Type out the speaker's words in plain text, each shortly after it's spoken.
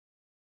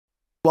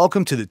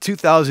Welcome to the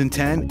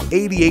 2010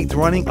 88th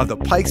running of the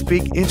Pikes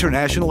Peak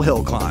International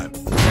Hill Climb.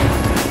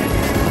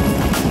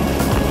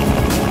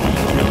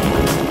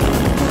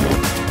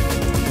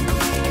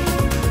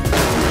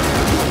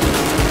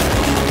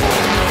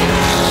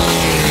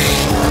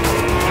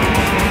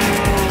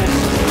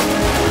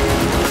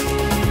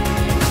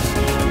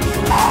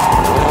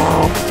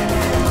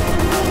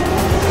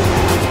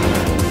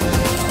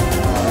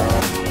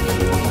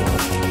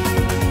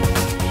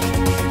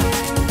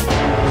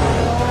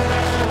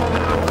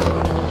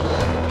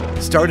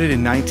 Started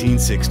in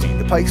 1916,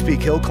 the Pikes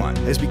Peak Hill Climb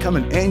has become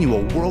an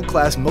annual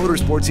world-class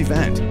motorsports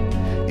event.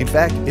 In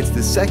fact, it's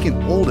the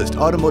second oldest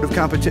automotive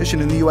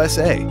competition in the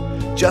USA,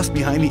 just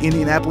behind the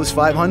Indianapolis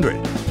 500.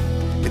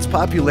 Its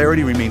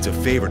popularity remains a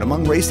favorite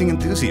among racing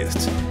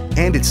enthusiasts,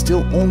 and it's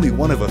still only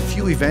one of a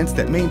few events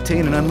that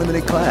maintain an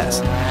unlimited class.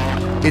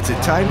 It's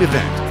a timed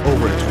event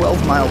over a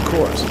 12-mile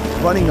course,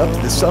 running up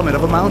to the summit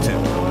of a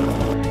mountain.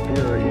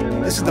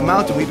 This is the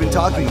mountain we've been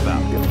talking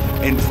about,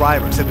 and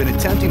drivers have been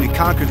attempting to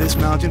conquer this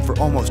mountain for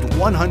almost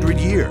 100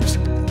 years.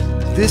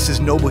 This is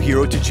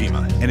Nobuhiro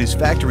Tajima and his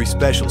factory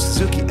special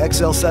Suzuki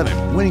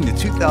XL7 winning the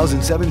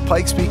 2007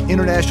 Pikes Peak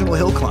International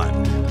Hill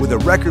Climb with a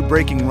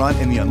record-breaking run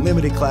in the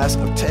unlimited class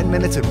of 10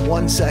 minutes and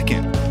 1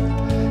 second.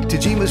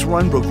 Tajima's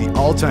run broke the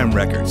all-time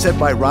record set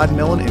by Rod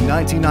Millen in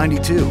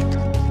 1992.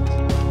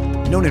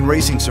 Known in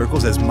racing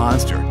circles as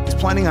Monster, he's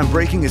planning on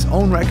breaking his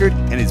own record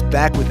and is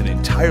back with an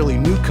entirely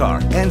new car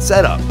and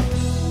setup.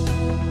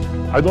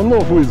 I don't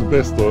know who is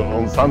best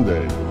on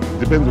Sunday,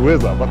 depends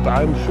weather, but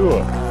I'm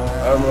sure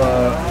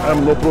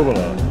I'm no problem.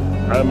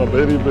 I'm a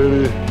very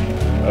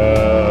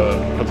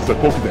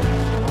confident.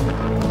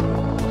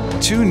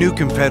 Two new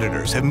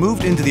competitors have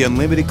moved into the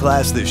unlimited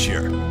class this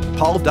year.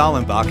 Paul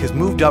Dallenbach has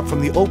moved up from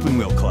the open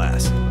wheel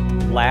class.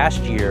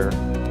 Last year,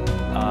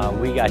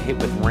 we got hit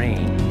with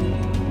rain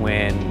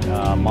when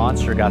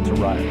Monster got to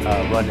run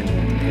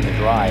in the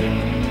drive,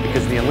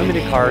 because the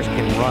unlimited cars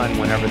can run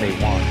whenever they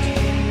want.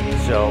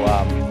 So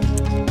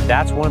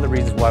that's one of the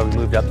reasons why we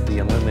moved up to the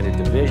unlimited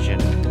division.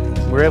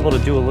 We're able to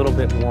do a little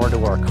bit more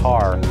to our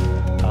car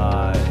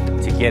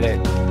to get it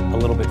a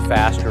little bit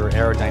faster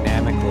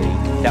aerodynamically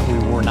that we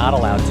were not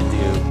allowed to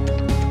do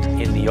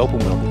in the open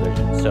wheel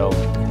division. So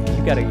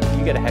you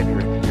gotta have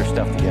your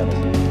stuff together.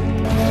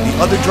 The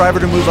other driver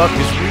to move up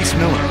is Reese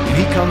Miller, and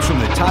he comes from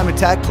the time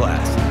attack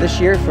class. This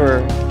year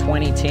for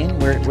 2010,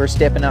 we're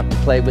stepping up to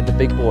play with the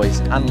big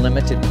boys,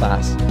 unlimited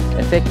class.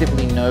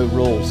 Effectively no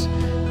rules.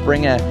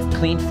 Bring a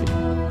clean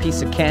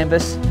piece of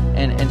canvas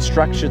and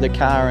structure the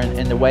car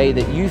in the way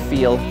that you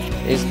feel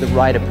is the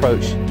right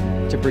approach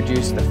to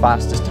produce the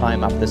fastest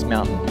time up this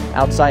mountain.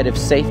 Outside of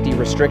safety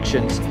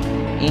restrictions,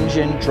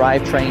 engine,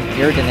 drivetrain,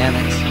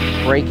 aerodynamics,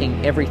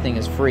 braking, everything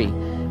is free.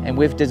 And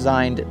we've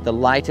designed the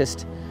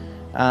lightest,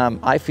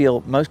 I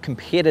feel, most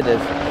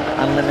competitive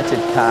unlimited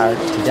car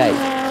to date.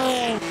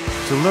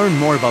 To learn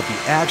more about the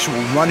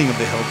actual running of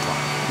the hill climb,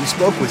 we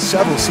spoke with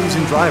several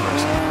seasoned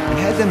drivers and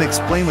had them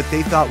explain what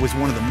they thought was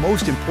one of the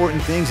most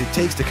important things it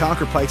takes to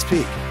conquer Pikes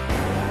Peak.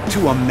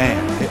 To a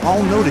man, they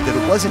all noted that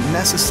it wasn't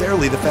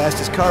necessarily the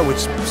fastest car,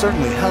 which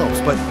certainly helps,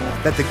 but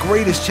that the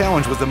greatest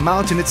challenge was the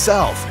mountain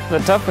itself. The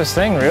toughest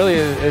thing really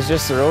is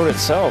just the road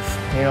itself.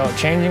 You know,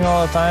 changing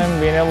all the time,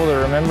 being able to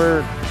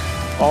remember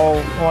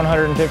all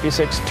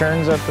 156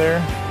 turns up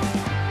there.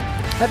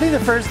 I think the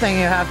first thing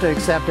you have to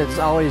accept is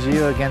always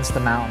you against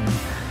the mountain.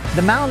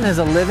 The mountain is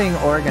a living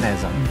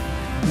organism.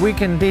 We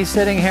can be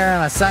sitting here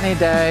on a sunny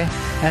day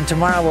and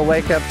tomorrow we'll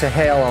wake up to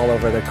hail all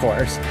over the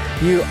course.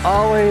 You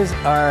always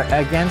are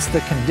against the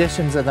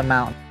conditions of the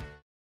mountain.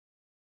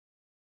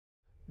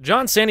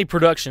 John Sandy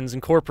Productions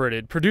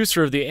Incorporated,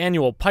 producer of the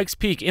annual Pikes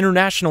Peak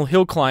International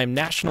Hill Climb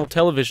national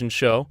television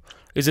show,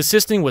 is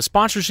assisting with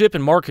sponsorship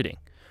and marketing.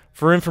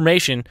 For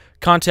information,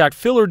 contact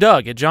Phil or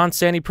Doug at John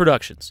Sandy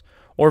Productions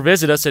or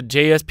visit us at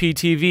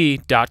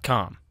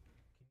jsptv.com.